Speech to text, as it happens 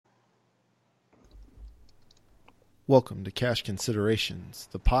Welcome to Cash Considerations,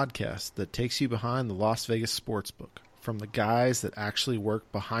 the podcast that takes you behind the Las Vegas sportsbook from the guys that actually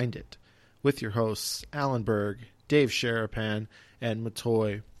work behind it, with your hosts Alan Berg, Dave Sharapan, and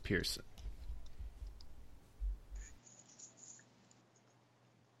Matoy Pearson.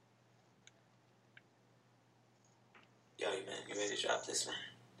 Yo, man, you ready to drop this, man?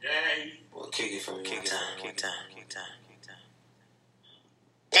 Yeah. We'll kick it from one time.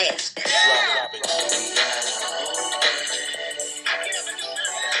 Dance.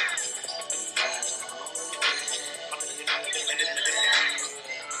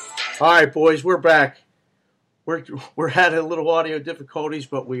 All right, boys, we're back. We're had a little audio difficulties,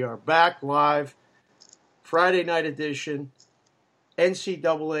 but we are back live. Friday night edition.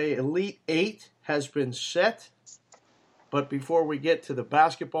 NCAA Elite Eight has been set. But before we get to the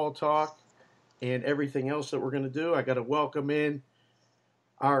basketball talk and everything else that we're going to do, I got to welcome in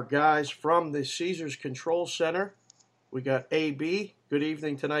our guys from the Caesars Control Center. We got AB. Good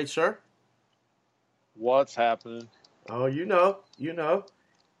evening tonight, sir. What's happening? Oh, you know.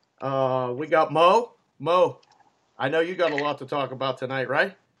 We got Mo. Mo, I know you got a lot to talk about tonight,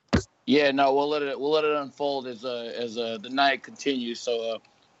 right? Yeah, no, we'll let it unfold as the night continues. So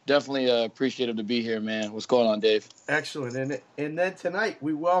definitely appreciative to be here, man. What's going on, Dave? Excellent. And then tonight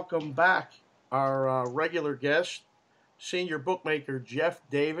we welcome back our regular guest, senior bookmaker Jeff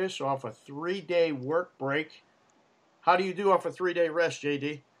Davis, off a 3-day work break. How do you do off a 3-day rest,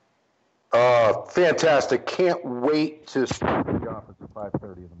 JD? Fantastic. Can't wait to start the office at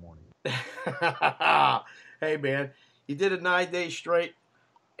 5:30 in the morning. Hey, man, you did a 9-day straight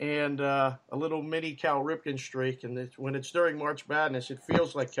and a little mini Cal Ripken streak. And when it's during March Madness, it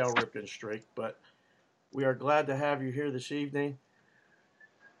feels like Cal Ripken streak. But we are glad to have you here this evening.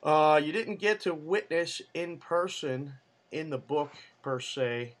 You didn't get to witness in person in the book, per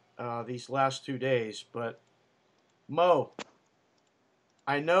se, these last 2 days. But, Mo,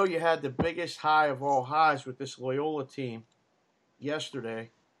 I know you had the biggest high of all highs with this Loyola team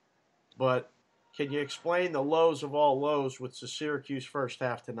yesterday, but can you explain the lows of all lows with the Syracuse first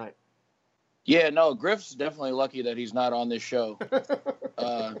half tonight? Yeah, no, Griff's definitely lucky that he's not on this show.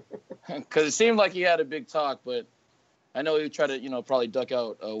 Because it seemed like he had a big talk, but I know he tried to, probably duck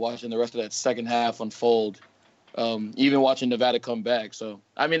out watching the rest of that second half unfold, even watching Nevada come back. So,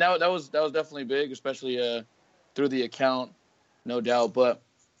 I mean, that was definitely big, especially through the account, no doubt. But,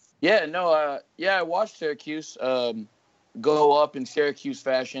 yeah, I watched Syracuse go up in Syracuse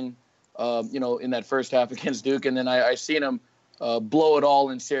fashion, in that first half against Duke. And then I seen him blow it all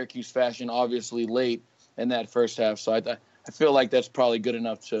in Syracuse fashion, obviously late in that first half. So I feel like that's probably good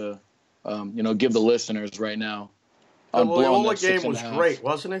enough to, give the listeners right now. The Loyola game was great,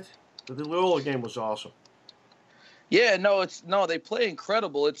 wasn't it? The Loyola game was awesome. Yeah, they play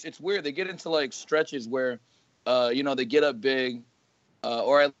incredible. It's weird. They get into like stretches where, they get up big,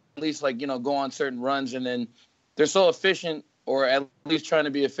 or at least go on certain runs, and then they're so efficient, or at least trying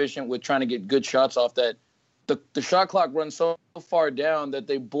to be efficient with trying to get good shots off that the shot clock runs so far down that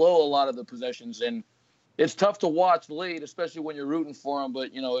they blow a lot of the possessions, and it's tough to watch late, especially when you're rooting for them.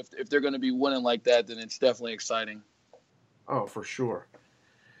 But if they're going to be winning like that, then it's definitely exciting. Oh, for sure.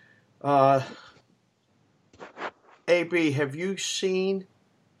 AB, have you seen,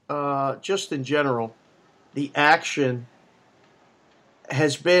 just in general, the action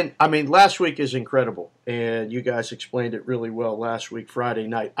has been, last week is incredible, and you guys explained it really well last week, Friday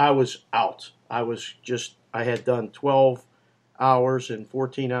night. I was out. I had done 12 hours and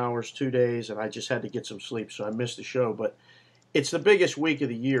 14 hours, 2 days, and I just had to get some sleep, so I missed the show. But it's the biggest week of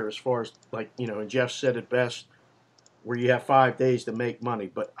the year as far as, and Jeff said it best, where you have 5 days to make money.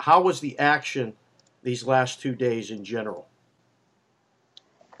 But how was the action these last 2 days in general?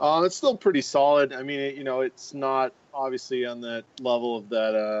 It's still pretty solid. I mean, it's not obviously on that level of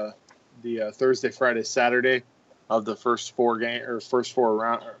the Thursday, Friday, Saturday of the first two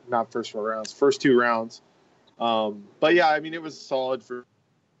rounds. But yeah, I mean, it was solid for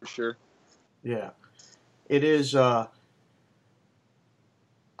sure. Yeah, it is. I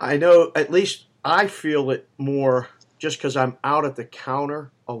know, at least I feel it more just because I'm out at the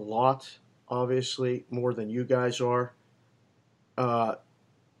counter a lot, obviously, more than you guys are.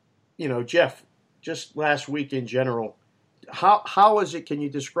 Jeff, just last week in general, how is it? Can you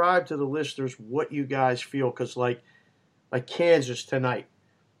describe to the listeners what you guys feel? Because like Kansas tonight,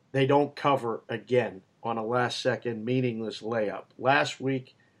 they don't cover again on a last-second meaningless layup. Last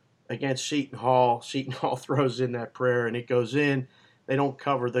week against Seton Hall throws in that prayer and it goes in. They don't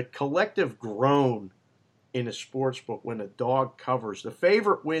cover. The collective groan in a sports book when the dog covers. The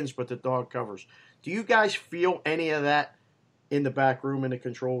favorite wins, but the dog covers. Do you guys feel any of that in the back room, in the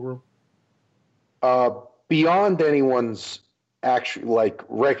control room? beyond anyone's actual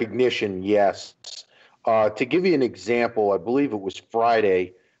recognition, yes. To give you an example, I believe it was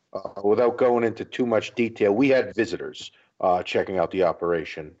Friday. Without going into too much detail, we had visitors checking out the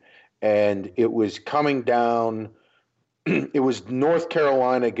operation, and it was coming down. It was North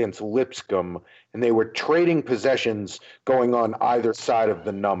Carolina against Lipscomb, and they were trading possessions going on either side of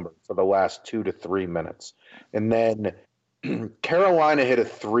the number for the last 2 to 3 minutes. And then Carolina hit a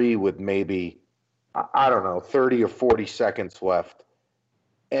 3 with maybe, I don't know, 30 or 40 seconds left.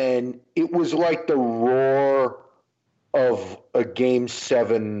 And it was like the roar of a Game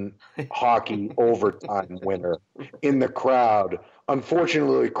 7 hockey overtime winner in the crowd.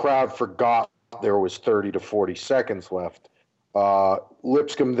 Unfortunately, the crowd forgot there was 30 to 40 seconds left.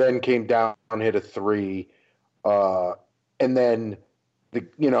 Lipscomb then came down, hit a 3, and then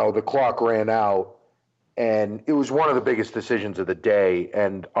the clock ran out, and it was one of the biggest decisions of the day.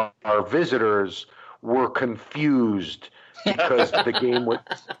 And our visitors were confused because the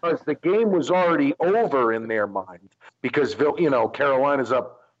game was already over in their mind. Because Carolina's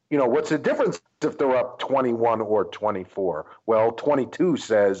up. What's the difference if they're up 21 or 24? Well, 22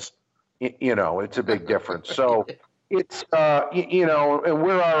 says, it's a big difference. So it's and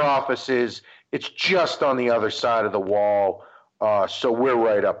where our office is, it's just on the other side of the wall. So we're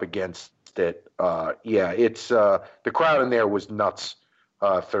right up against it. It's the crowd in there was nuts.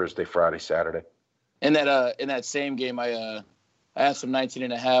 Thursday, Friday, Saturday. In that same game, I had some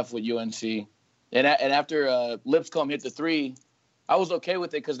 19.5 with UNC. And after Lipscomb hit the 3, I was okay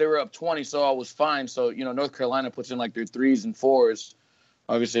with it because they were up 20, so I was fine. So, North Carolina puts in like their 3s and 4s.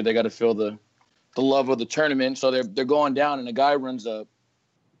 Obviously, they got to feel the love of the tournament. So they're going down, and a guy runs up,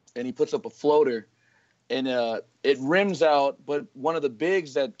 and he puts up a floater. And it rims out, but one of the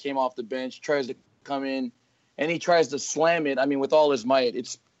bigs that came off the bench tries to come in, and he tries to slam it, with all his might.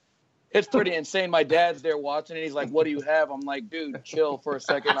 It's pretty insane. My dad's there watching it. He's like, "What do you have?" I'm like, "Dude, chill for a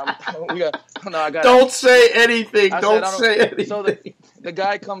second. Don't say anything. Don't say anything." So the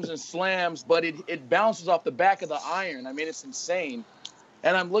guy comes and slams, but it bounces off the back of the iron. It's insane.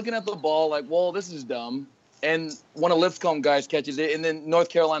 And I'm looking at the ball like, "Well, this is dumb." And one of Lipscomb guys catches it, and then North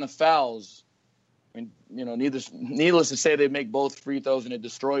Carolina fouls. Needless to say, they make both free throws, and it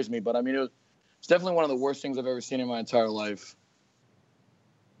destroys me. But it's definitely one of the worst things I've ever seen in my entire life.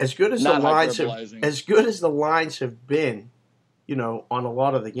 As good as the lines have been, on a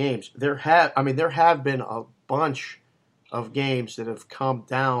lot of the games, there have been a bunch of games that have come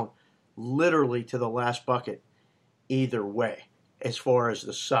down literally to the last bucket either way, as far as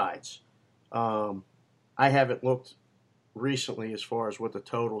the sides. I haven't looked recently as far as what the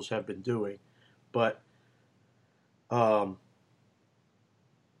totals have been doing, but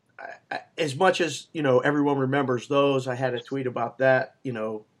as much as everyone remembers those, I had a tweet about that.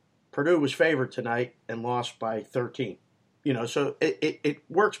 Purdue was favored tonight and lost by 13. So it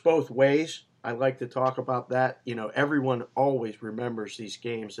works both ways. I like to talk about that. Everyone always remembers these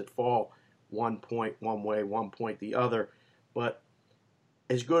games that fall 1 point one way, 1 point the other. But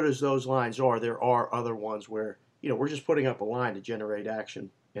as good as those lines are, there are other ones where, we're just putting up a line to generate action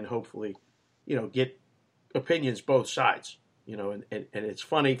and hopefully, get opinions both sides. And it's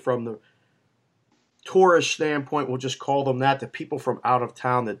funny from the tourist standpoint, we'll just call them that, the people from out of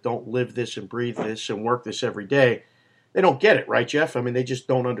town that don't live this and breathe this and work this every day, they don't get it, right, Jeff? They just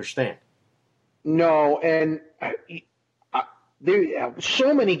don't understand. No, and there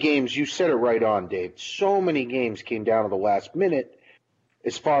so many games, you said it right on, Dave, so many games came down to the last minute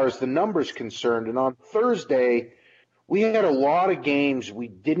as far as the numbers concerned. And on Thursday, we had a lot of games. We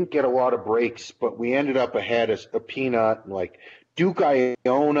didn't get a lot of breaks, but we ended up ahead as a peanut. Like Duke,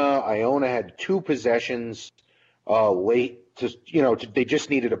 Iona had 2 possessions late. They just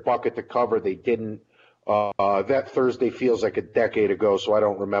needed a bucket to cover. They didn't. That Thursday feels like a decade ago, so I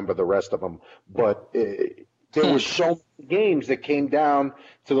don't remember the rest of them. But there were so many games that came down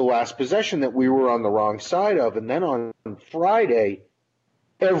to the last possession that we were on the wrong side of. And then on Friday,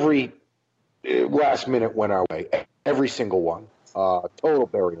 every last minute went our way. Every single one. Total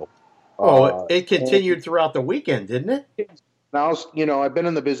burial. It continued throughout the weekend, didn't it? Now, I've been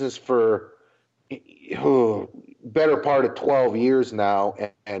in the business for better part of 12 years now,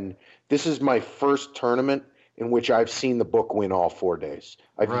 and this is my first tournament in which I've seen the book win all 4 days.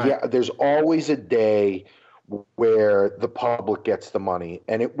 There's always a day where the public gets the money,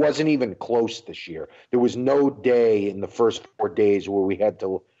 and it wasn't even close this year. There was no day in the first 4 days where we had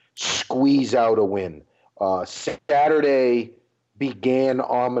to squeeze out a win. Saturday began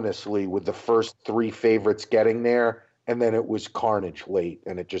ominously with the first 3 favorites getting there, and then it was carnage late,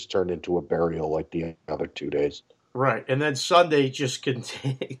 and it just turned into a burial like the other 2 days. Right, and then Sunday just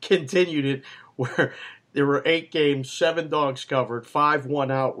continued it, where there were 8 games, 7 dogs covered, 5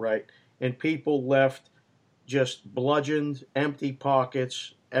 won outright, and people left just bludgeoned, empty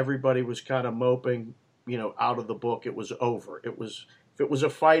pockets. Everybody was kind of moping, out of the book. It was over. If it was a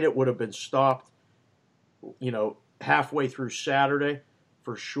fight, it would have been stopped, halfway through Saturday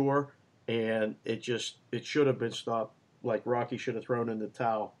for sure. And it should have been stopped. Like Rocky should have thrown in the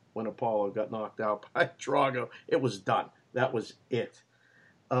towel when Apollo got knocked out by Drago. It was done. That was it.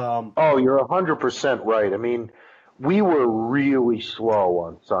 You're 100% right. I mean, we were really slow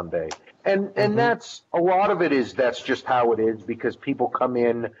on Sunday. And that's a lot of it that's just how it is because people come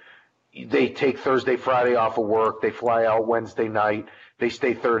in, they take Thursday, Friday off of work, they fly out Wednesday night, they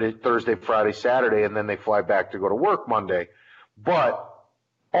stay Thursday, Friday, Saturday, and then they fly back to go to work Monday. But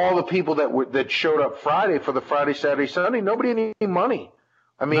all the people that showed up Friday for the Friday, Saturday, Sunday, nobody had any money.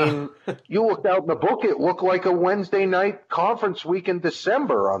 I mean, you looked out in the book, it looked like a Wednesday night conference week in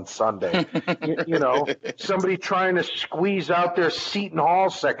December on Sunday. Somebody trying to squeeze out their Seton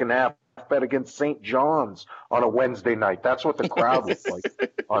Hall second half bet against St. John's on a Wednesday night. That's what the crowd looked like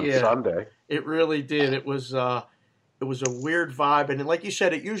on Sunday. It really did. It was a weird vibe. And like you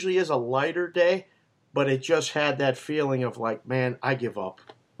said, it usually is a lighter day, but it just had that feeling of like, man, I give up.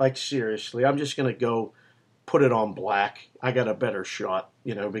 Like, seriously, I'm just going to go put it on black. I got a better shot,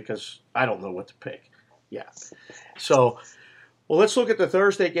 because I don't know what to pick. Yeah. So, well, let's look at the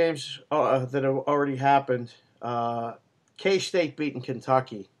Thursday games that have already happened. K-State beating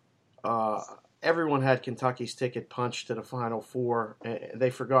Kentucky. Everyone had Kentucky's ticket punched to the Final Four. They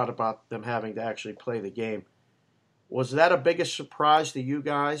forgot about them having to actually play the game. Was that a biggest surprise to you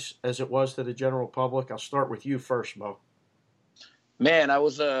guys as it was to the general public? I'll start with you first, Mo. Man, I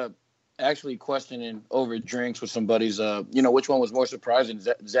was actually questioning over drinks with some buddies, which one was more surprising,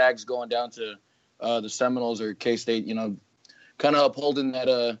 Zags going down to the Seminoles or K-State, kind of upholding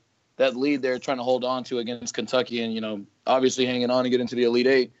that lead they're trying to hold on to against Kentucky and, obviously hanging on to get into the Elite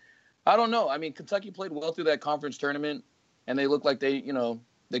Eight. I don't know. I mean, Kentucky played well through that conference tournament, and they looked like they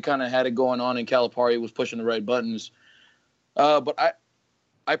kind of had it going on, and Calipari was pushing the right buttons. But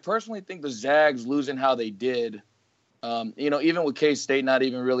I personally think the Zags losing how they did, even with K-State not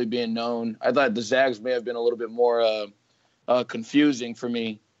even really being known, I thought the Zags may have been a little bit more confusing for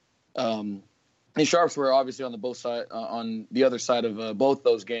me. And Sharps were obviously on the other side of both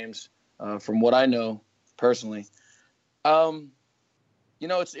those games, from what I know personally.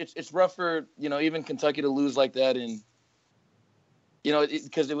 It's rough for even Kentucky to lose like that, and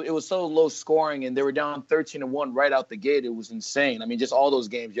because it was so low scoring, and they were down 13-1 right out the gate. It was insane. I mean, just all those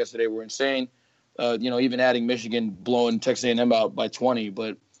games yesterday were insane. Even adding Michigan blowing Texas A&M out by 20.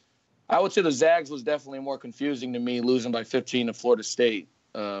 But I would say the Zags was definitely more confusing to me, losing by 15 to Florida State.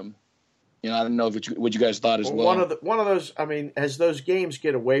 I don't know what you guys thought as well. One of those. I mean, as those games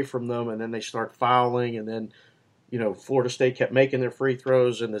get away from them, and then they start fouling, and then Florida State kept making their free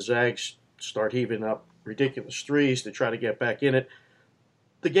throws, and the Zags start heaving up ridiculous threes to try to get back in it.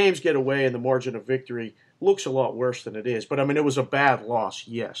 The games get away, and the margin of victory looks a lot worse than it is. But, I mean, it was a bad loss,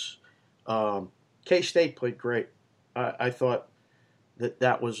 yes. K-State played great. I thought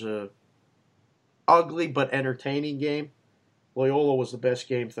that was a ugly but entertaining game. Loyola was the best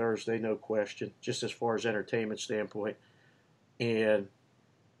game Thursday, no question, just as far as entertainment standpoint. And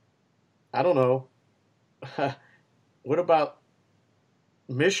I don't know. What about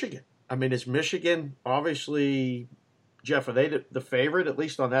Michigan? I mean, is Michigan obviously, Jeff, are they the favorite, at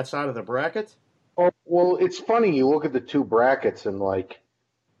least on that side of the bracket? Oh, well, it's funny. You look at the two brackets and,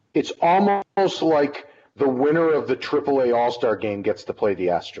 it's almost like the winner of the AAA All-Star game gets to play the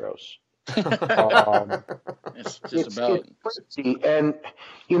Astros. It's crazy. And,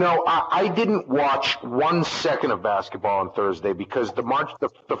 I didn't watch 1 second of basketball on Thursday because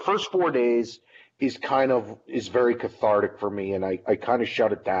the first 4 days is very cathartic for me, and I kind of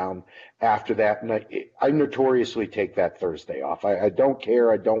shut it down after that. And I notoriously take that Thursday off. I don't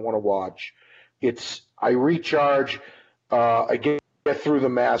care. I don't want to watch. I recharge. I get through the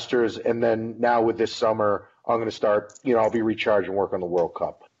Masters, and then now with this summer, I'm going to start. I'll be recharged and work on the World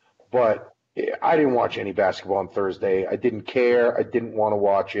Cup. But I didn't watch any basketball on Thursday. I didn't care. I didn't want to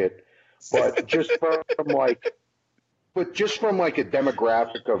watch it. But just from a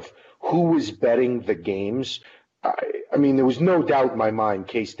demographic of who was betting the games, I mean, there was no doubt in my mind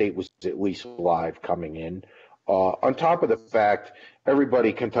K-State was at least live coming in. On top of the fact,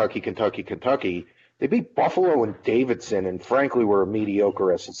 everybody, Kentucky, they beat Buffalo and Davidson, and frankly were a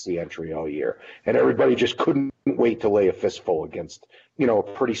mediocre SEC entry all year. And everybody just couldn't wait to lay a fistful against, a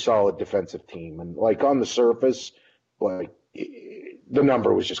pretty solid defensive team. And, on the surface, the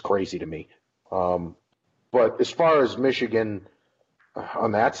number was just crazy to me. But as far as Michigan,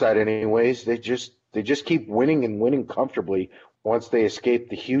 on that side anyways, they just they just keep winning and winning comfortably. Once they escape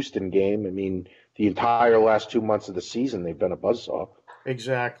the Houston game, I mean, the entire last 2 months of the season, they've been a buzzsaw.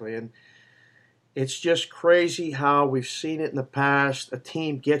 Exactly. And it's just crazy how we've seen it in the past. A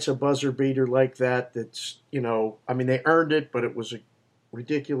team gets a buzzer beater like that that's, I mean, they earned it, but it was a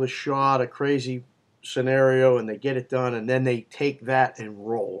ridiculous shot, a crazy scenario, and they get it done, and then they take that and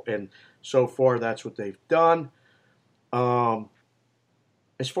roll. And so far, that's what they've done.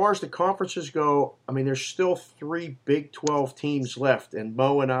 As far as the conferences go, I mean, there's still 3 Big 12 teams left, and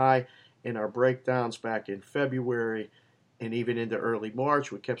Mo and I, in our breakdowns back in February and even into early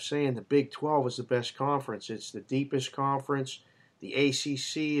March, we kept saying the Big 12 is the best conference. It's the deepest conference. The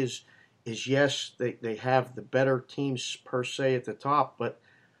ACC is yes, they have the better teams per se at the top, but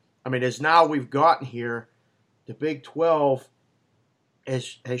I mean, as now we've gotten here, the Big 12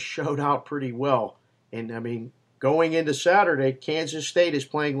 has showed out pretty well. And I mean, going into Saturday, Kansas State is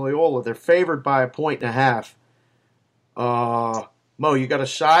playing Loyola. They're favored by 1.5 points. Mo, you got a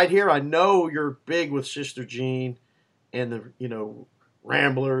side here? I know you're big with Sister Jean and the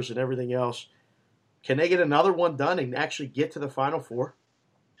Ramblers and everything else. Can they get another one done and actually get to the Final Four?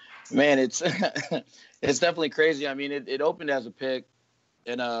 Man, it's it's definitely crazy. I mean, it opened as a pick,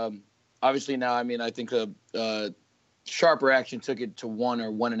 and obviously now, I mean, I think a sharper action took it to 1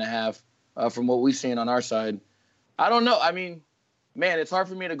 or 1.5 from what we've seen on our side. I don't know. I mean, man, it's hard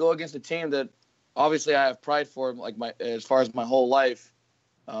for me to go against a team that obviously I have pride for, like as far as my whole life.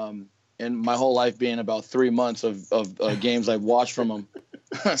 And my whole life being about 3 months of games I've watched from them.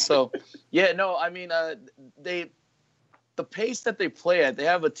 So, yeah, no, I mean, the pace that they play at, they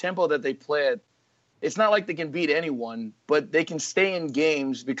have a tempo that they play at. It's not like they can beat anyone, but they can stay in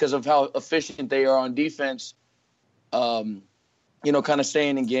games because of how efficient they are on defense. Kind of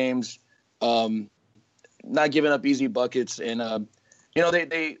staying in games, not giving up easy buckets. And,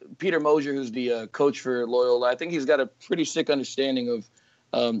 they Peter Mosier, who's the coach for Loyola, I think he's got a pretty sick understanding of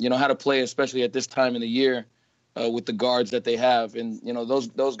how to play, especially at this time in the year with the guards that they have. And,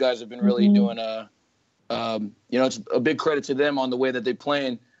 those guys have been really doing, it's a big credit to them on the way that they've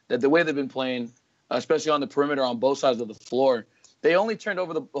been playing, especially on the perimeter on both sides of the floor. They only turned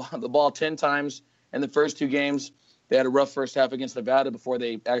over the ball 10 times in the first 2 games. They had a rough first half against Nevada before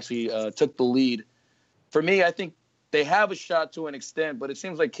they actually took the lead. For me, I think they have a shot to an extent, but it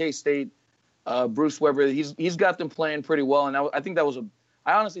seems like K-State, Bruce Weber, he's got them playing pretty well. And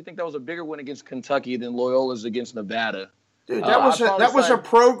I honestly think that was a bigger win against Kentucky than Loyola's against Nevada. Dude, that was a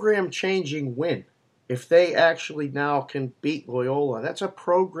program-changing win. If they actually now can beat Loyola, that's a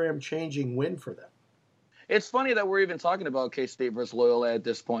program-changing win for them. It's funny that we're even talking about K-State versus Loyola at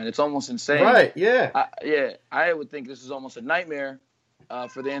this point. It's almost insane. Right, yeah. I would think this is almost a nightmare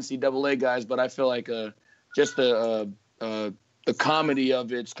for the NCAA guys, but I feel like just the comedy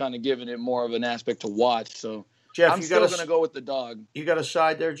of it's kind of giving it more of an aspect to watch. So Jeff, I'm still going to go with the dog. You got a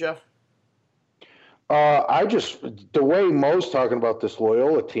side there, Jeff? The way Mo's talking about this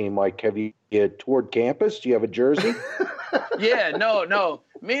Loyola team, like, have you toured campus? Do you have a jersey? Yeah, no.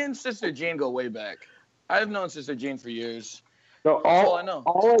 Me and Sister Jean go way back. I've known Sister Jean for years. No, all I know.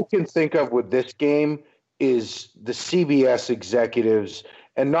 All I can think of with this game is the CBS executives,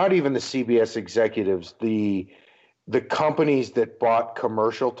 and not even the CBS executives, the companies that bought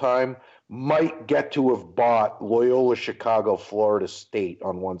commercial time might get to have bought Loyola Chicago, Florida State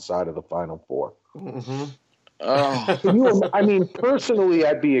on one side of the Final Four. Mm-hmm. Oh. Personally,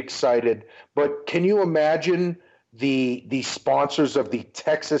 I'd be excited, but can you imagine the sponsors of the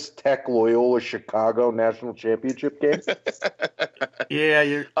Texas Tech Loyola Chicago National Championship game?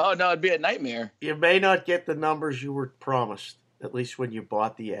 Yeah, oh no, it'd be a nightmare. You may not get the numbers you were promised, at least when you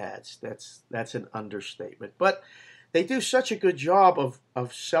bought the ads. That's an understatement. But they do such a good job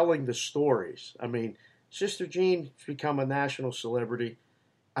of selling the stories. I mean, Sister Jean's become a national celebrity.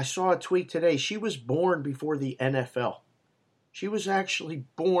 I saw a tweet today. She was born before the NFL. She was actually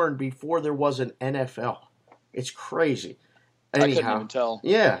born before there was an NFL. It's crazy. Anyhow, I couldn't even tell.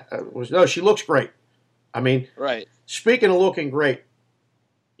 Yeah. She looks great. I mean, right. Speaking of looking great,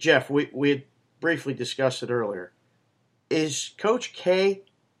 Jeff, we had briefly discussed it earlier. Is Coach K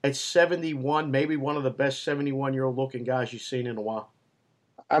at 71 maybe one of the best 71-year-old looking guys you've seen in a while?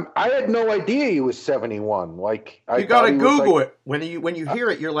 I had no idea he was 71. You got to Google it. When you hear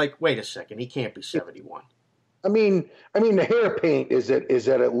it, you're like, wait a second, he can't be 71. I mean, the hair paint is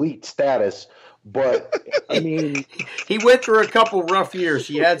at elite status, but I mean, he went through a couple rough years.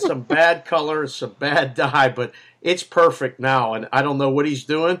 He had some bad color, some bad dye, but it's perfect now. And I don't know what he's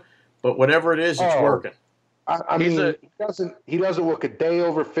doing, but whatever it is, it's working. He doesn't look a day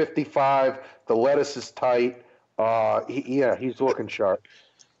over 55. The lettuce is tight. He's looking sharp.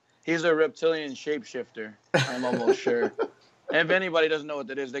 He's a reptilian shapeshifter. I'm almost sure. And if anybody doesn't know what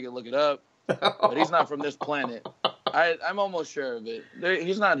that is, they can look it up. But he's not from this planet. I'm almost sure of it.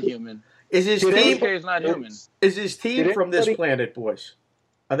 He's not human. Is his team? Is not human. Is his team from this planet, boys?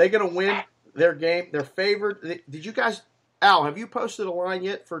 Are they going to win their game? They're favored. Did you guys, Al? Have you posted a line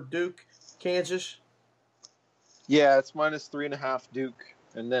yet for Duke, Kansas? Yeah, it's -3.5 Duke,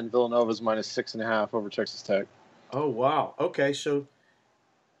 and then Villanova's -6.5 over Texas Tech. Oh wow. Okay, so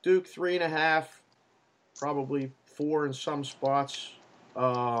Duke 3.5, probably 4 in some spots.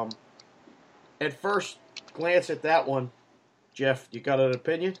 At first glance at that one, Jeff, you got an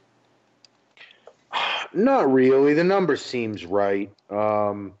opinion? Not really. The number seems right.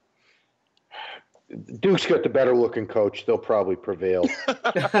 Duke's got the better looking coach. They'll probably prevail.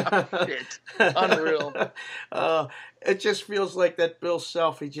 Unreal. It just feels like that Bill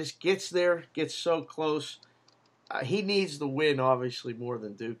Self. He just gets there, gets so close. He needs the win, obviously, more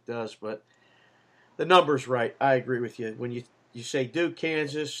than Duke does. But the number's right. I agree with you. When you say Duke,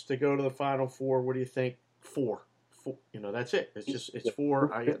 Kansas to go to the Final Four, what do you think? 4. That's it. It's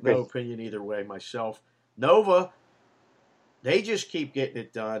 4. I got no opinion either way myself. Nova, they just keep getting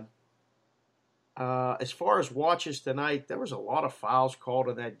it done. As far as watches tonight, there was a lot of fouls called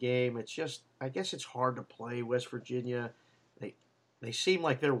in that game. It's just, I guess it's hard to play West Virginia. They seem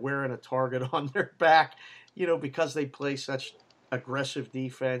like they're wearing a target on their back, because they play such aggressive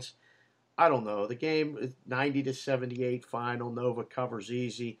defense. I don't know. The game is 90-78 final. Nova covers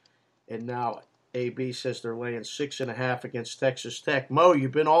easy. And now AB says they're laying 6.5 against Texas Tech. Mo,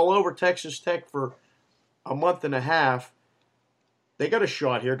 you've been all over Texas Tech for a month and a half. They got a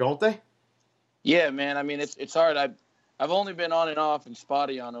shot here, don't they? Yeah, man. I mean, it's hard. I've only been on and off and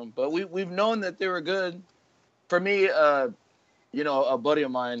spotty on them, but we've known that they were good. For me, a buddy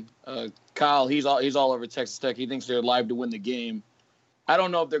of mine, Kyle, he's all over Texas Tech. He thinks they're live to win the game. I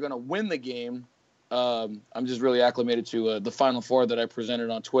don't know if they're going to win the game. I'm just really acclimated to the Final Four that I presented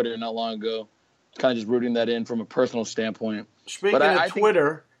on Twitter not long ago. Kind of just rooting that in from a personal standpoint. Speaking of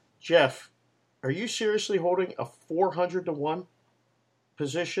Twitter, Jeff, are you seriously holding a 400-1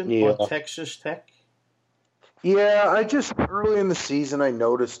 position on Texas Tech? Yeah, I just early in the season I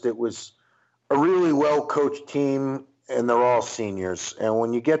noticed it was a really well-coached team, and they're all seniors. And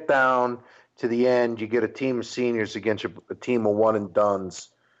when you get down to the end, you get a team of seniors against a team of one-and-dones.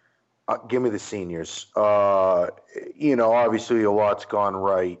 Give me the seniors. Obviously a lot's gone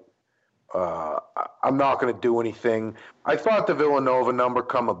right. I'm not going to do anything. I thought the Villanova number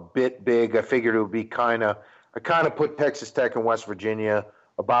come a bit big. I figured it would be I put Texas Tech and West Virginia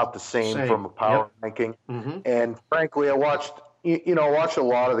about the same. From a power ranking. Mm-hmm. And frankly, I watched a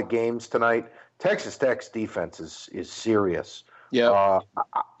lot of the games tonight. Texas Tech's defense is serious. Yeah.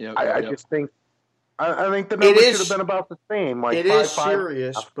 I just think I think the number should have been about the same. It is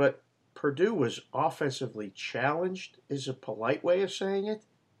serious, but Purdue was offensively challenged, is a polite way of saying it.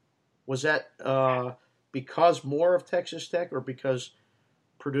 Was that because more of Texas Tech or because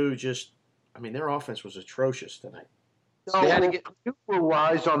Purdue their offense was atrocious tonight? Purdue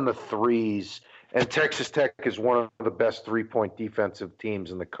relies on the threes, and Texas Tech is one of the best three-point defensive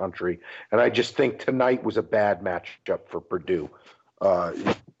teams in the country. And I just think tonight was a bad matchup for Purdue,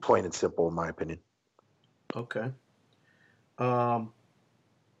 plain and simple, in my opinion. Okay.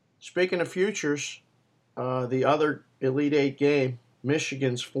 Speaking of futures, the other Elite Eight game,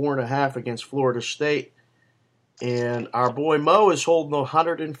 Michigan's 4.5 against Florida State. And our boy Mo is holding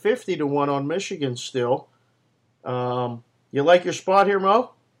 150-1 on Michigan still. You like your spot here,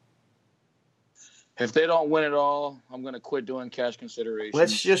 Mo? If they don't win it all, I'm going to quit doing cash considerations.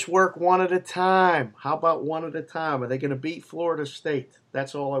 Let's just work one at a time. How about one at a time? Are they going to beat Florida State?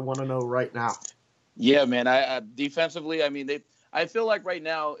 That's all I want to know right now. Yeah, man. I defensively, I feel like right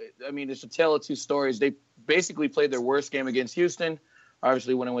now, it's a tale of two stories. They basically played their worst game against Houston,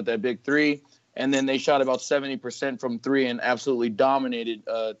 obviously winning with that big 3, and then they shot about 70% from 3 and absolutely dominated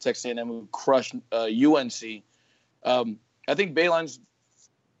Texas A&M, who crushed UNC. I think Beilin's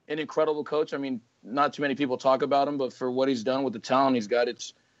an incredible coach. Not too many people talk about him, but for what he's done with the talent he's got,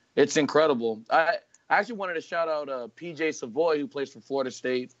 it's incredible. I actually wanted to shout out PJ Savoy, who plays for Florida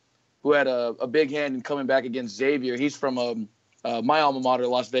State, who had a big hand in coming back against Xavier. He's from my alma mater,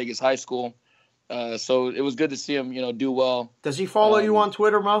 Las Vegas High School. So it was good to see him, do well. Does he follow you on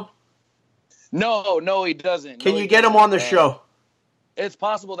Twitter, Mo? No, he doesn't. Can you get him on the show? It's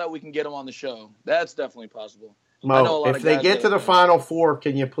possible that we can get him on the show. That's definitely possible. Mo, if they get to the Final Four,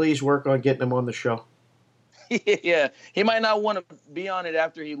 can you please work on getting him on the show? Yeah, he might not want to be on it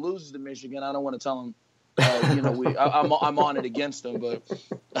after he loses to Michigan. I don't want to tell him, I'm on it against him. But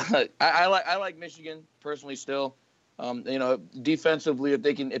I like Michigan personally still. Defensively, if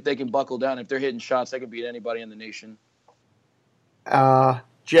they can buckle down, if they're hitting shots, they can beat anybody in the nation.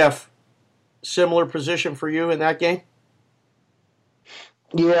 Jeff, similar position for you in that game?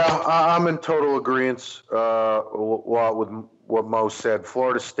 Yeah, I'm in total agreement with what Mo said.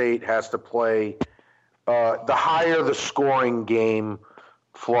 Florida State has to play. The higher the scoring game,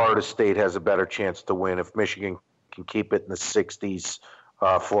 Florida State has a better chance to win. If Michigan can keep it in the 60s,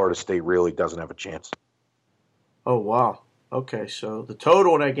 Florida State really doesn't have a chance. Oh, wow. Okay, so the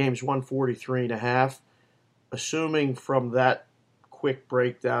total in that game is 143.5. Assuming from that quick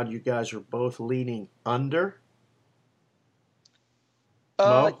breakdown, you guys are both leaning under?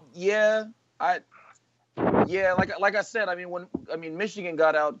 Mo? Yeah. Like I said, Michigan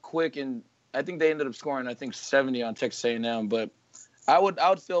got out quick, and I think they ended up scoring 70 on Texas A&M, but I would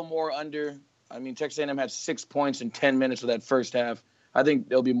feel more under. I mean, Texas A&M had 6 points in 10 minutes of that first half. I think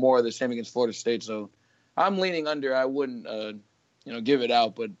there'll be more of the same against Florida State, so I'm leaning under. I wouldn't give it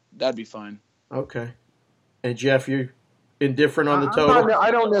out, but that'd be fine. Okay. And Jeff, you indifferent on the total?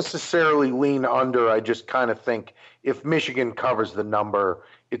 I don't necessarily lean under. I just kind of think if Michigan covers the number,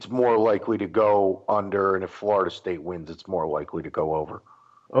 it's more likely to go under, and if Florida State wins, it's more likely to go over.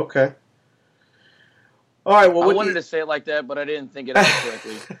 Okay. All right. Well, I wanted to say it like that, but I didn't think it out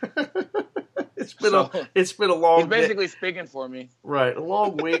correctly. It's been a long. He's basically speaking for me. Right, a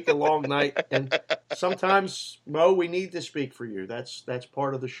long week, a long night, and sometimes, Mo, we need to speak for you. That's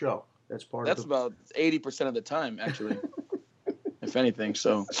part of the show. That's about 80% of the time, actually, if anything.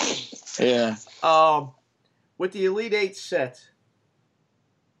 So, yeah. With the Elite Eight set,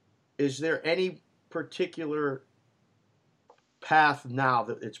 is there any particular path now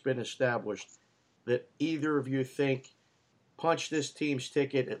that it's been established that either of you think punch this team's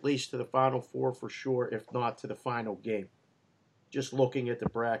ticket at least to the Final Four for sure, if not to the final game? Just looking at the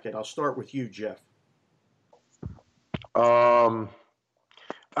bracket. I'll start with you, Jeff. You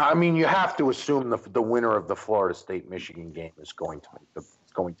have to assume the winner of the Florida State-Michigan game is going to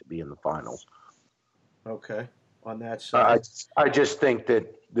be in the finals. Okay, on that side. I just think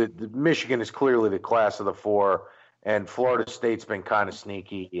that the Michigan is clearly the class of the four, and Florida State's been kind of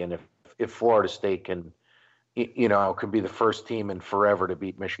sneaky. And if Florida State can be the first team in forever to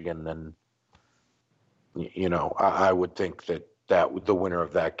beat Michigan, then I would think that the winner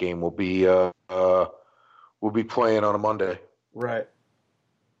of that game will be playing on a Monday. Right.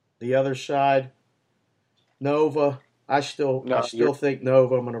 The other side, Nova. I still think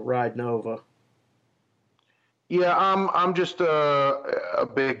Nova. I'm going to ride Nova. Yeah, I'm just a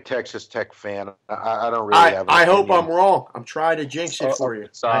big Texas Tech fan. I don't really have. I hope I'm wrong. I'm trying to jinx it for you.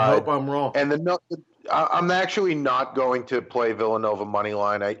 I hope I'm wrong. And I'm actually not going to play Villanova money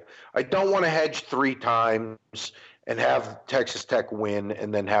line. I don't want to hedge 3 times and have Texas Tech win,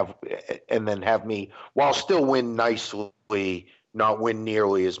 and then have me, while still win nicely, not win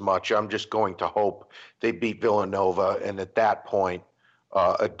nearly as much. I'm just going to hope they beat Villanova, and at that point,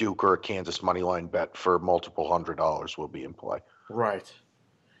 a Duke or a Kansas money line bet for multiple $100s will be in play. Right.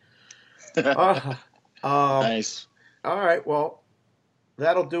 Nice. All right. Well,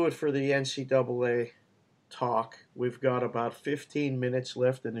 that'll do it for the NCAA talk. We've got about 15 minutes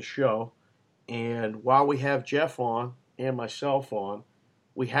left in the show. And while we have Jeff on and myself on,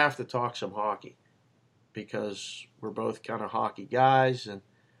 we have to talk some hockey because we're both kind of hockey guys and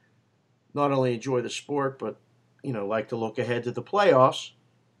not only enjoy the sport, but, like to look ahead to the playoffs,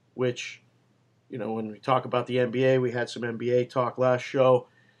 which, when we talk about the NBA, we had some NBA talk last show.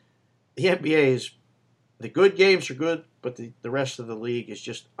 The NBA is, the good games are good, but the rest of the league is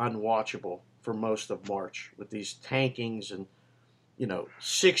just unwatchable for most of March with these tankings and,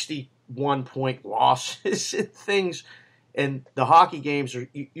 61-point losses and things. And the hockey games are,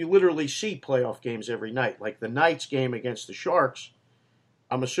 you literally see playoff games every night. Like the Knights game against the Sharks.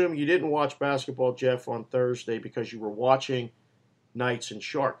 I'm assuming you didn't watch basketball, Jeff, on Thursday because you were watching Knights and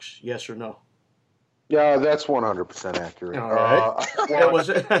Sharks. Yes or no? Yeah, that's 100% accurate. All right.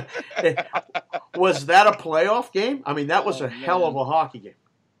 Was that a playoff game? I mean, that was a hell of a hockey game.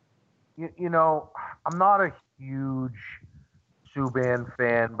 I'm not a huge Subban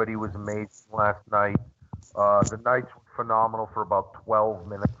fan, but he was amazing last night. The Knights were phenomenal for about 12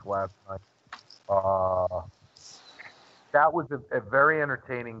 minutes last night. That was a very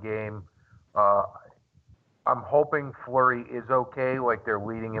entertaining game. I'm hoping Fleury is okay, like they're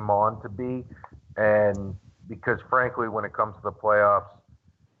leading him on to be. And because, frankly, when it comes to the playoffs,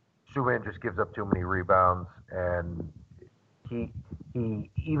 Subban just gives up too many rebounds. And he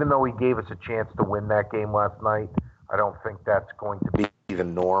even though he gave us a chance to win that game last night, I don't think that's going to be the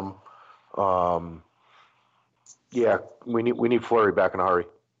norm. Yeah, we need Fleury back in a hurry.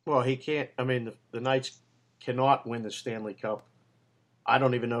 Well, he can't. I mean, the Knights cannot win the Stanley Cup. I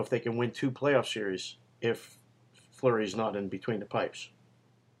don't even know if they can win 2 playoff series if Fleury's not in between the pipes.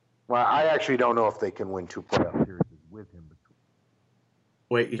 Well, I actually don't know if they can win 2 playoff series with him.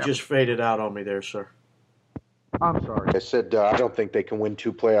 Wait, you just faded out on me there, sir. I'm sorry. I said I don't think they can win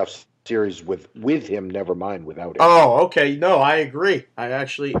 2 playoff series with him, never mind without him. Oh, okay. No, I agree. I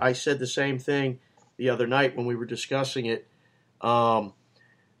said the same thing the other night when we were discussing it. Not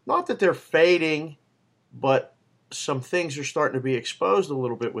that they're fading, but some things are starting to be exposed a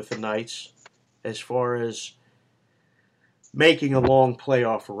little bit with the Knights as far as making a long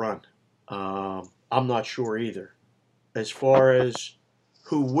playoff run. I'm not sure either. As far as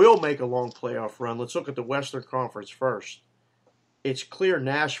who will make a long playoff run, let's look at the Western Conference first. It's clear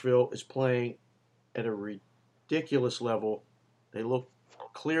Nashville is playing at a ridiculous level. They look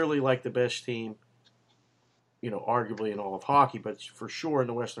clearly like the best team, arguably in all of hockey, but for sure in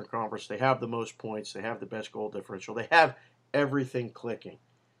the Western Conference, they have the most points. They have the best goal differential. They have everything clicking.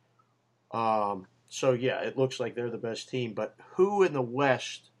 So, yeah, it looks like they're the best team. But who in the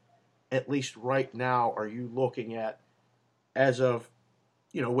West, at least right now, are you looking at as of,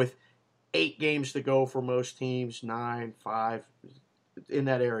 with 8 games to go for most teams, 9, 5, in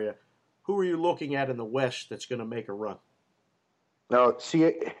that area? Who are you looking at in the West that's going to make a run? No,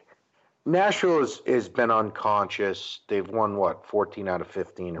 see, Nashville has been unconscious. They've won, 14 out of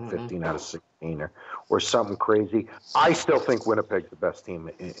 15 or 15 out of 16 or something crazy. I still think Winnipeg's the best team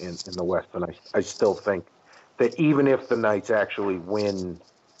in the West, and I still think that even if the Knights actually win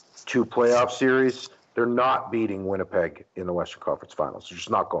 2 playoff series, they're not beating Winnipeg in the Western Conference Finals. They're just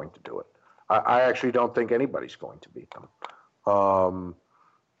not going to do it. I actually don't think anybody's going to beat them.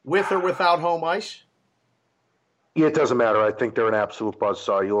 With or without home ice? Yeah, it doesn't matter. I think they're an absolute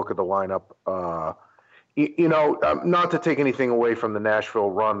buzzsaw. You look at the lineup. Not to take anything away from the Nashville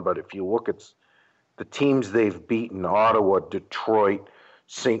run, but if you look at the teams they've beaten, Ottawa, Detroit,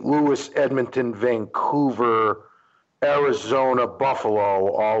 St. Louis, Edmonton, Vancouver, Arizona,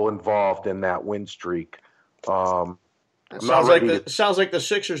 Buffalo, all involved in that win streak. Sounds like the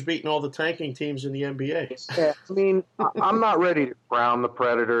Sixers beating all the tanking teams in the NBA. Yeah, I mean, I'm not ready to crown the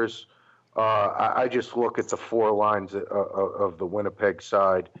Predators. I just look at the 4 lines of the Winnipeg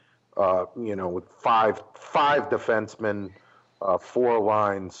side, with five defensemen, 4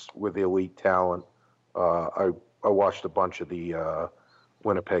 lines with elite talent. I watched a bunch of the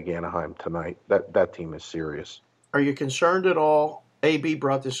Winnipeg Anaheim tonight. That team is serious. Are you concerned at all? AB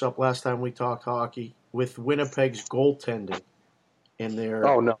brought this up last time we talked hockey with Winnipeg's goaltending in there.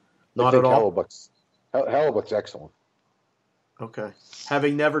 Oh no, not at all. Hellebuck's excellent. Okay,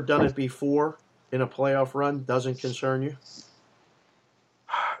 having never done it before in a playoff run doesn't concern you?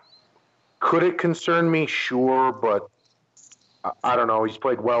 Could it concern me? Sure, but I don't know. He's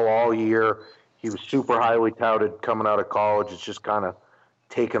played well all year. He was super highly touted coming out of college. It's just kind of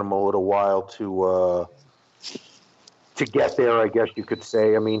taken him a little while to get there, I guess you could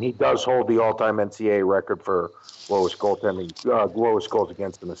say. I mean, he does hold the all-time NCAA record for lowest goals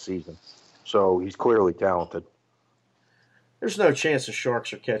against in a season. So he's clearly talented. There's no chance the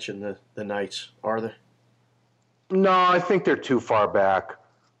Sharks are catching the Knights, are there? No, I think they're too far back.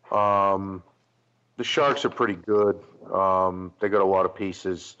 The Sharks are pretty good. They got a lot of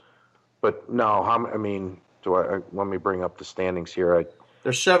pieces. But no, let me bring up the standings here.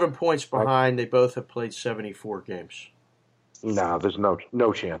 They're 7 points behind. They both have played 74 games. No, there's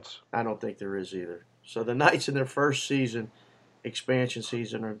no chance. I don't think there is either. So the Knights in their first season, expansion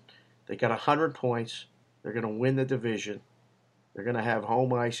season, they got 100 points. They're going to win the division. They're going to have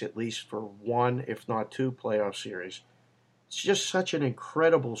home ice at least for 1, if not 2 playoff series. It's just such an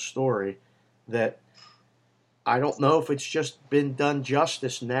incredible story that I don't know if it's just been done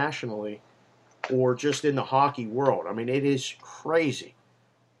justice nationally or just in the hockey world. I mean, it is crazy.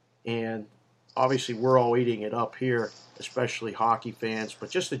 And obviously we're all eating it up here, especially hockey fans, but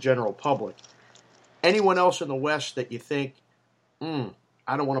just the general public. Anyone else in the West that you think, I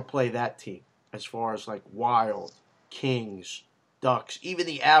don't want to play that team, as far as like Wild, Kings, Ducks, even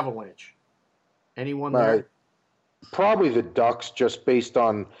the Avalanche? Anyone there? Probably the Ducks, just based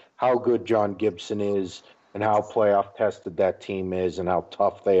on how good John Gibson is and how playoff tested that team is and how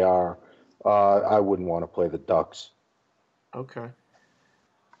tough they are. I wouldn't want to play the Ducks. Okay.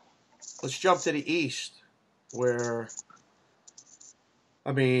 Let's jump to the East, where,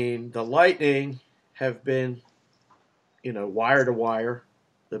 the Lightning have been, wire to wire,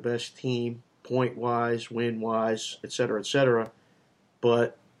 the best team, point-wise, win-wise, et cetera,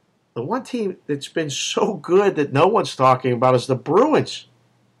 but the one team that's been so good that no one's talking about is the Bruins.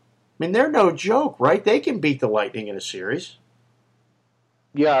 I mean, they're no joke, right? They can beat the Lightning in a series.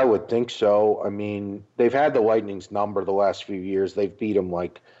 Yeah, I would think so. I mean, they've had the Lightning's number the last few years. They've beat them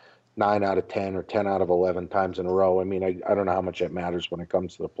like 9 out of 10 or 10 out of 11 times in a row. I mean, I don't know how much that matters when it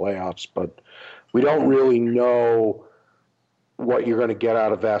comes to the playoffs, but we don't really know what you're going to get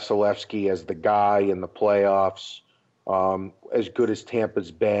out of Vasilevsky as the guy in the playoffs. As good as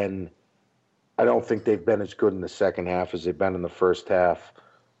Tampa's been, I don't think they've been as good in the second half as they've been in the first half.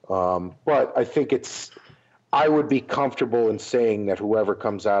 But I think I would be comfortable in saying that whoever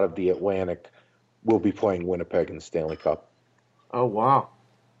comes out of the Atlantic will be playing Winnipeg in the Stanley Cup. Oh, wow.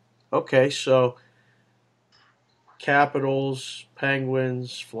 Okay, so Capitals,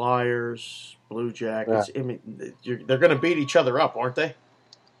 Penguins, Flyers, Blue Jackets. Yeah. I mean, they're going to beat each other up, aren't they?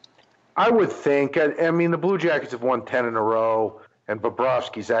 I would think. I mean, the Blue Jackets have won 10 in a row, and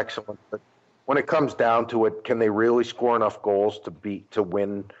Bobrovsky's excellent. But when it comes down to it, can they really score enough goals to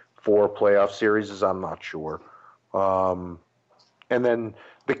win 4 playoff series? I'm not sure. And then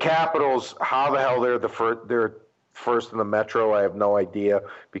the Capitals, how the hell they're first in the Metro, I have no idea,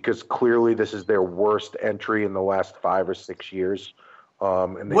 because clearly this is their worst entry in the last 5 or 6 years.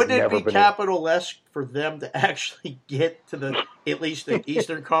 And Wouldn't it be capital-esque for them to actually get to at least the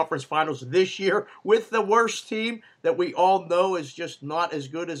Eastern Conference Finals this year with the worst team that we all know is just not as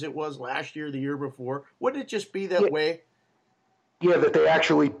good as it was last year, the year before? Wouldn't it just be that way? Yeah, that they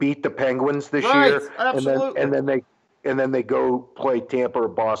actually beat the Penguins this year, absolutely. and then they go play Tampa or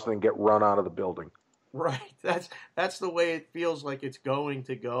Boston and get run out of the building. Right. That's the way it feels like it's going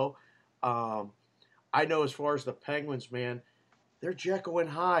to go. I know as far as the Penguins, man, they're Jekyll and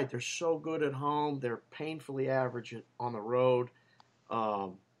Hyde. They're so good at home. They're painfully average on the road.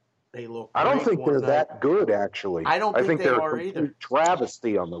 They look. I don't think they're that good, actually. I don't think they they're are a either.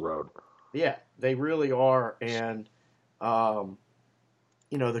 Travesty on the road. Yeah, they really are. And the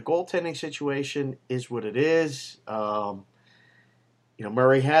goaltending situation is what it is.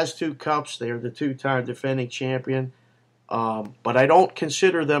 Murray has 2 cups. They are the 2-time defending champion. But I don't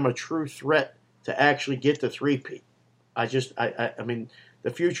consider them a true threat to actually get the three-peat. I mean,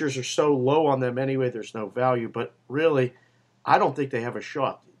 the futures are so low on them anyway, there's no value. But really, I don't think they have a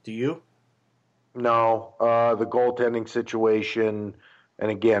shot. Do you? No. The goaltending situation,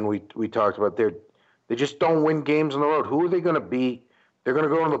 and again, we talked about they just don't win games on the road. Who are they going to beat? They're going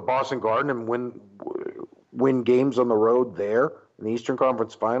to go to the Boston Garden and win games on the road there in the Eastern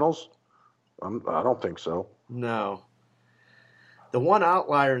Conference Finals? I don't think so. No. The one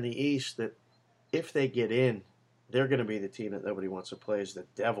outlier in the East that, if they get in, they're going to be the team that nobody wants to play is the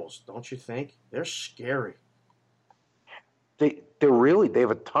Devils, don't you think? They're scary. They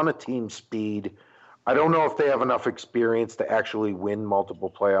have a ton of team speed. I don't know if they have enough experience to actually win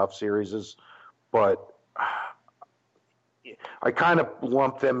multiple playoff series, but I kind of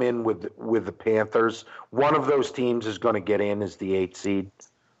lump them in with the Panthers. One of those teams is going to get in as the 8th seed.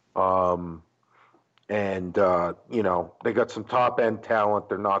 They got some top end talent.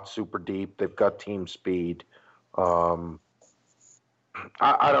 They're not super deep. They've got team speed. I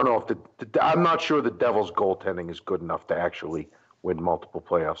don't know if I'm not sure the Devils' goaltending is good enough to actually win multiple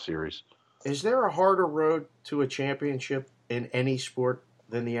playoff series. Is there a harder road to a championship in any sport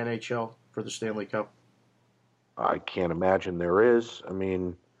than the NHL for the Stanley Cup? I can't imagine there is. I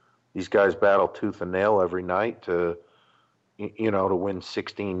mean, these guys battle tooth and nail every night to win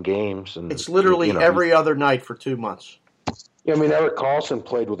 16 games, and it's literally every other night for 2 months. Yeah, I mean, Erik Karlsson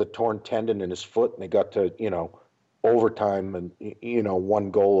played with a torn tendon in his foot, and they got to overtime and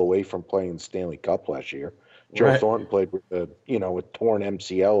 1 goal away from playing the Stanley Cup last year. Joe Thornton played with a torn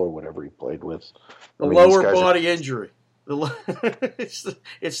MCL or whatever he played with. Lower body injury.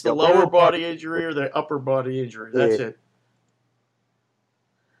 It's the lower body injury or the upper body injury. That's it.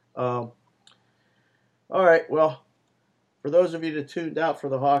 All right. Well, for those of you that tuned out for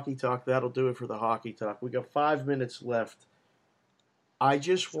the hockey talk, that'll do it for the hockey talk. We got 5 minutes left. I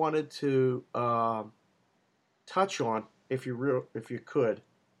just wanted to touch on, if you could,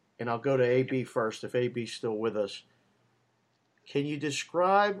 and I'll go to AB first, if AB's still with us. Can you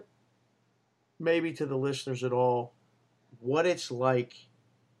describe, maybe to the listeners at all, what it's like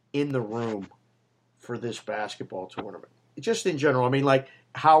in the room for this basketball tournament? Just in general. I mean, like,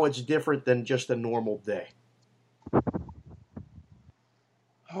 how it's different than just a normal day.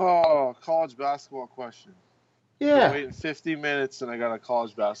 Oh, college basketball question. Yeah. Been waiting 50 minutes and I got a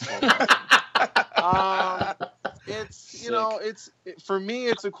college basketball question. For me,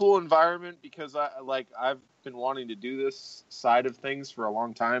 it's a cool environment because I've been wanting to do this side of things for a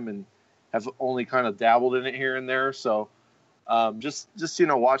long time and have only kind of dabbled in it here and there. So, just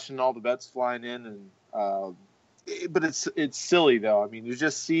watching all the bets flying in but it's silly though. I mean, you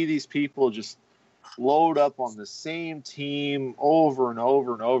just see these people just load up on the same team over and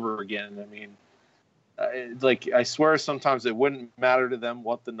over and over again. I mean, I swear sometimes it wouldn't matter to them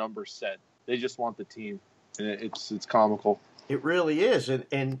what the numbers said. They just want the team, and it's comical. It really is,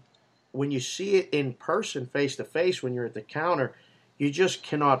 and when you see it in person, face to face, when you're at the counter, you just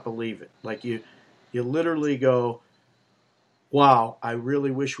cannot believe it. Like you literally go, "Wow, I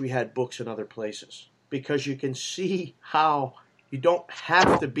really wish we had books in other places," because you can see how you don't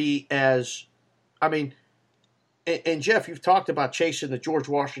have to be as, I mean, and Jeff, you've talked about chasing the George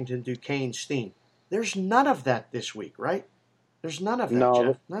Washington Duquesne steam. There's none of that this week, right? There's none of that, No,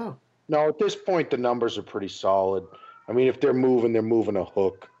 Jeff. No. No, at this point, the numbers are pretty solid. I mean, if they're moving a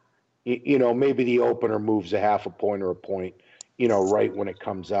hook. Maybe the opener moves a half a point or a point, right when it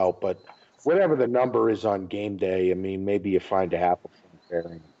comes out. But whatever the number is on game day, I mean, maybe you find a half a point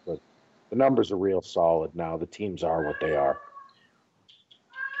variance. But the numbers are real solid now. The teams are what they are.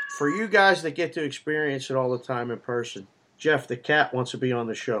 For you guys that get to experience it all the time in person, Jeff, the cat wants to be on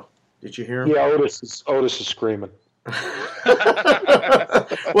the show. Did you hear him? Yeah, Otis is screaming.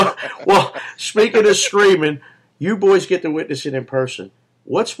 well, speaking of screaming, you boys get to witness it in person.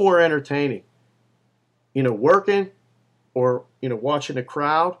 What's more entertaining? Working or, watching a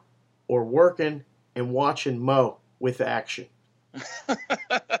crowd, or working and watching Mo with action?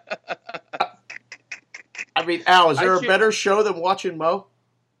 I mean, Al, is there a better show than watching Mo?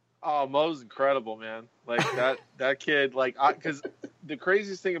 Oh, Mo's incredible, man. Like that kid, because the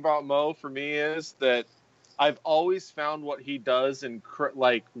craziest thing about Mo for me is that I've always found what he does and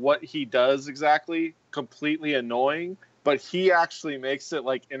what he does exactly completely annoying, but he actually makes it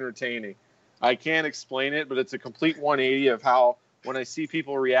entertaining. I can't explain it, but it's a complete 180 of how when I see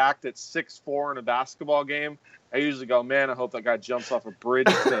people react at 6'4" in a basketball game, I usually go, man, I hope that guy jumps off a bridge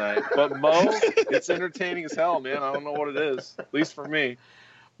tonight. But Mo, it's entertaining as hell, man. I don't know what it is, at least for me.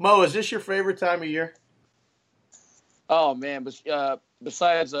 Mo, is this your favorite time of year? Oh man, but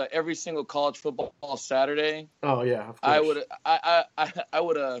besides every single college football Saturday. Oh yeah, of course. I'd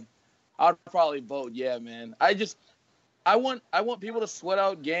probably vote yeah, man. I want people to sweat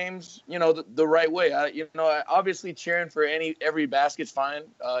out games, the right way. I obviously cheering for every basket's fine,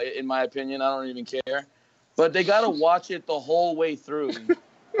 in my opinion. I don't even care, but they got to watch it the whole way through.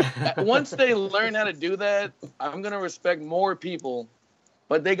 Once they learn how to do that, I'm gonna respect more people.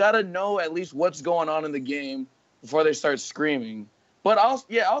 But they got to know at least what's going on in the game before they start screaming. But I'll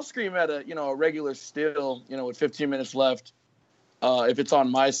scream at a regular still, with 15 minutes left. If it's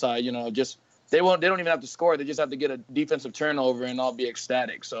on my side, they don't even have to score. They just have to get a defensive turnover and I'll be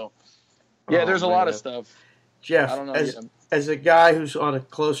ecstatic. So there's a lot of stuff. Jeff, I don't know. As a guy who's on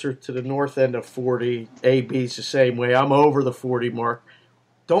closer to the north end of 40, AB's the same way. I'm over the 40 mark.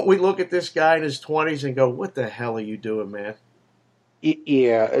 Don't we look at this guy in his 20s and go, what the hell are you doing, man?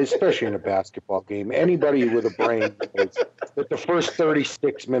 Yeah, especially in a basketball game. Anybody with a brain knows that the first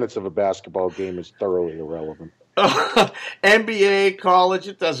 36 minutes of a basketball game is thoroughly irrelevant. NBA, college,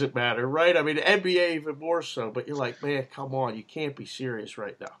 it doesn't matter, right? I mean, NBA even more so. But you're like, man, come on, you can't be serious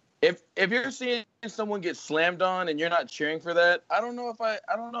right now. If you're seeing someone get slammed on and you're not cheering for that, I don't know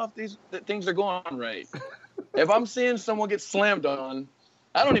if these things are going right. If I'm seeing someone get slammed on,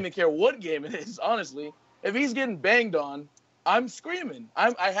 I don't even care what game it is. Honestly, if he's getting banged on, I'm screaming.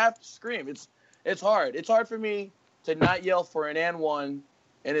 I have to scream. It's hard. It's hard for me to not yell for an and one,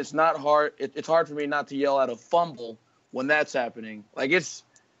 and it's not hard. It's hard for me not to yell at a fumble when that's happening. I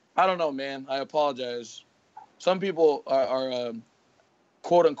don't know, man. I apologize. Some people are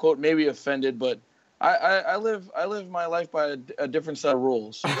quote unquote maybe offended, but I live my life by a different set of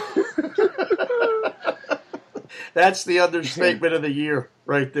rules. That's the understatement of the year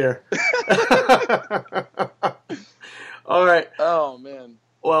right there. All right. Oh, man.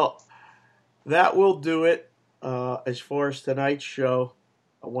 Well, that will do it as far as tonight's show.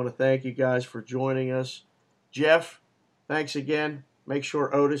 I want to thank you guys for joining us. Jeff, thanks again. Make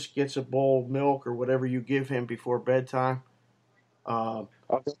sure Otis gets a bowl of milk or whatever you give him before bedtime. He'll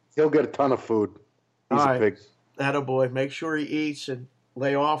get a ton of food. He's a pig. Attaboy. Make sure he eats and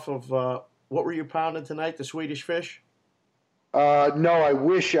lay off of, what were you pounding tonight, the Swedish fish? No, I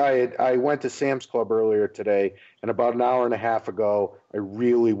wish I went to Sam's Club earlier today, and about an hour and a half ago, I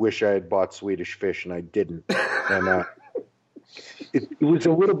really wish I had bought Swedish fish, and I didn't. And it was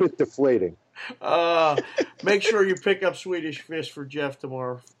a little bit deflating. Make sure you pick up Swedish fish for Jeff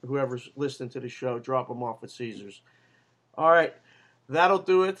tomorrow. Whoever's listening to the show, drop them off at Caesars. All right, that'll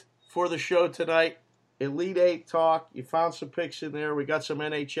do it for the show tonight. Elite Eight talk. You found some picks in there. We got some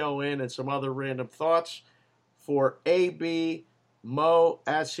NHL in and some other random thoughts. For AB, Mo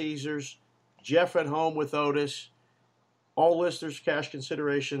at Caesars, Jeff at home with Otis. All listeners, cash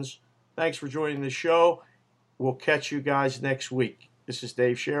considerations Thanks for joining the show. We'll catch you guys next week. This is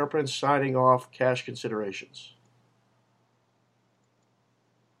Dave Sherapan signing off. Cash Considerations.